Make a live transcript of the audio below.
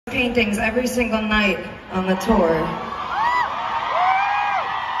paintings every single night on the tour.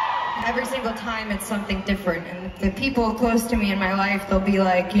 Every single time it's something different, and the people close to me in my life, they'll be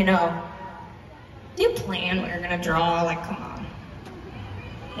like, you know, do you plan what you're gonna draw? Like, come on.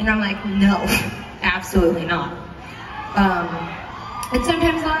 And I'm like, no, absolutely not. And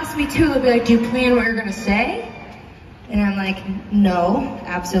sometimes they'll ask me too, they'll be like, do you plan what you're gonna say? And I'm like, no,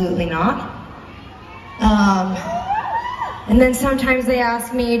 absolutely not. And then sometimes they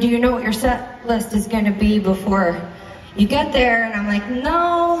ask me, do you know what your set list is gonna be before you get there? And I'm like,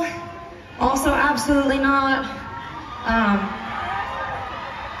 no, also absolutely not. I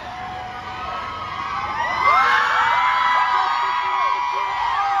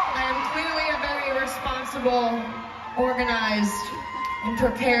am clearly a very responsible, organized, and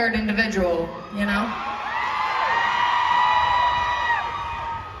prepared individual, you know?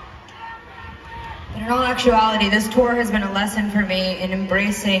 But in all actuality, this tour has been a lesson for me in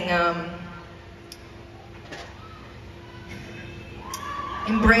embracing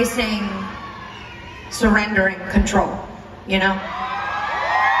surrendering control, you know?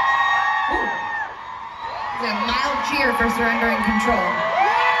 Ooh. It's a mild cheer for surrendering control.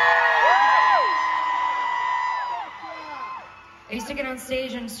 I used to get on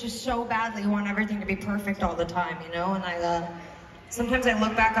stage and just so badly want everything to be perfect all the time, you know? And sometimes I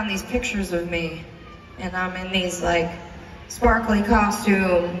look back on these pictures of me, and I'm in these like sparkly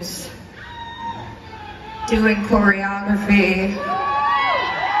costumes, doing choreography.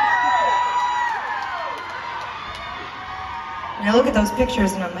 And I look at those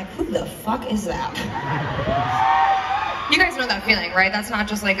pictures and I'm like, who the fuck is that? You guys know that feeling, right? That's not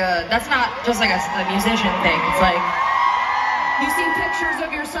just like a musician thing. It's like, you see pictures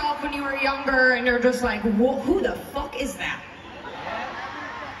of yourself when you were younger and you're just like, who the fuck is that?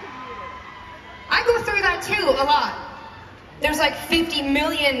 I go through that too a lot. There's like 50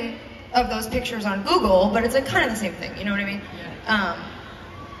 million of those pictures on Google, but it's like kind of the same thing, you know what I mean?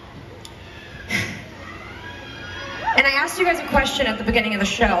 And I asked you guys a question at the beginning of the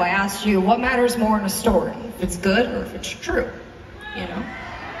show. I asked you, what matters more in a story? If it's good or if it's true, you know?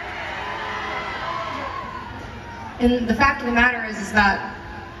 And the fact of the matter is that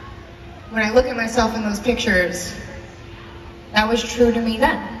when I look at myself in those pictures, that was true to me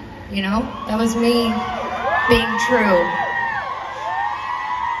then, you know? That was me being true.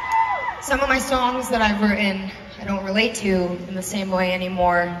 Some of my songs that I've written, I don't relate to in the same way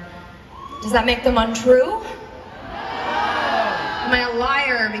anymore. Does that make them untrue? Am I a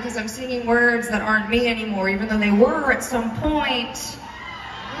liar because I'm singing words that aren't me anymore, even though they were at some point?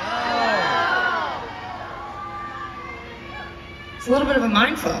 It's a little bit of a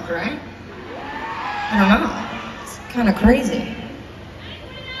mindfuck, right? I don't know. It's kind of crazy.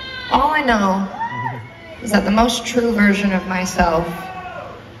 All I know is that the most true version of myself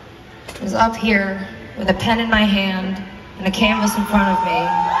is up here with a pen in my hand and a canvas in front of me.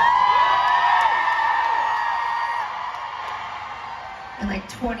 And like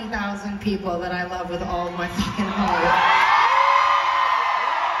 20,000 people that I love with all of my fucking heart.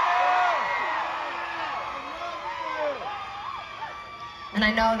 And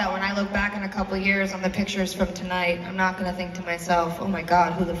I know that when I look back in a couple years on the pictures from tonight, I'm not gonna think to myself, oh my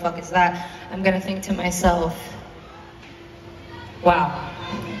God, who the fuck is that? I'm gonna think to myself, wow,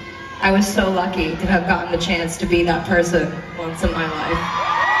 I was so lucky to have gotten the chance to be that person once in my life.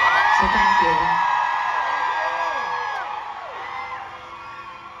 So thank you.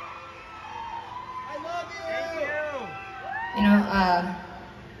 You know,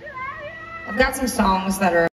 I've got some songs that are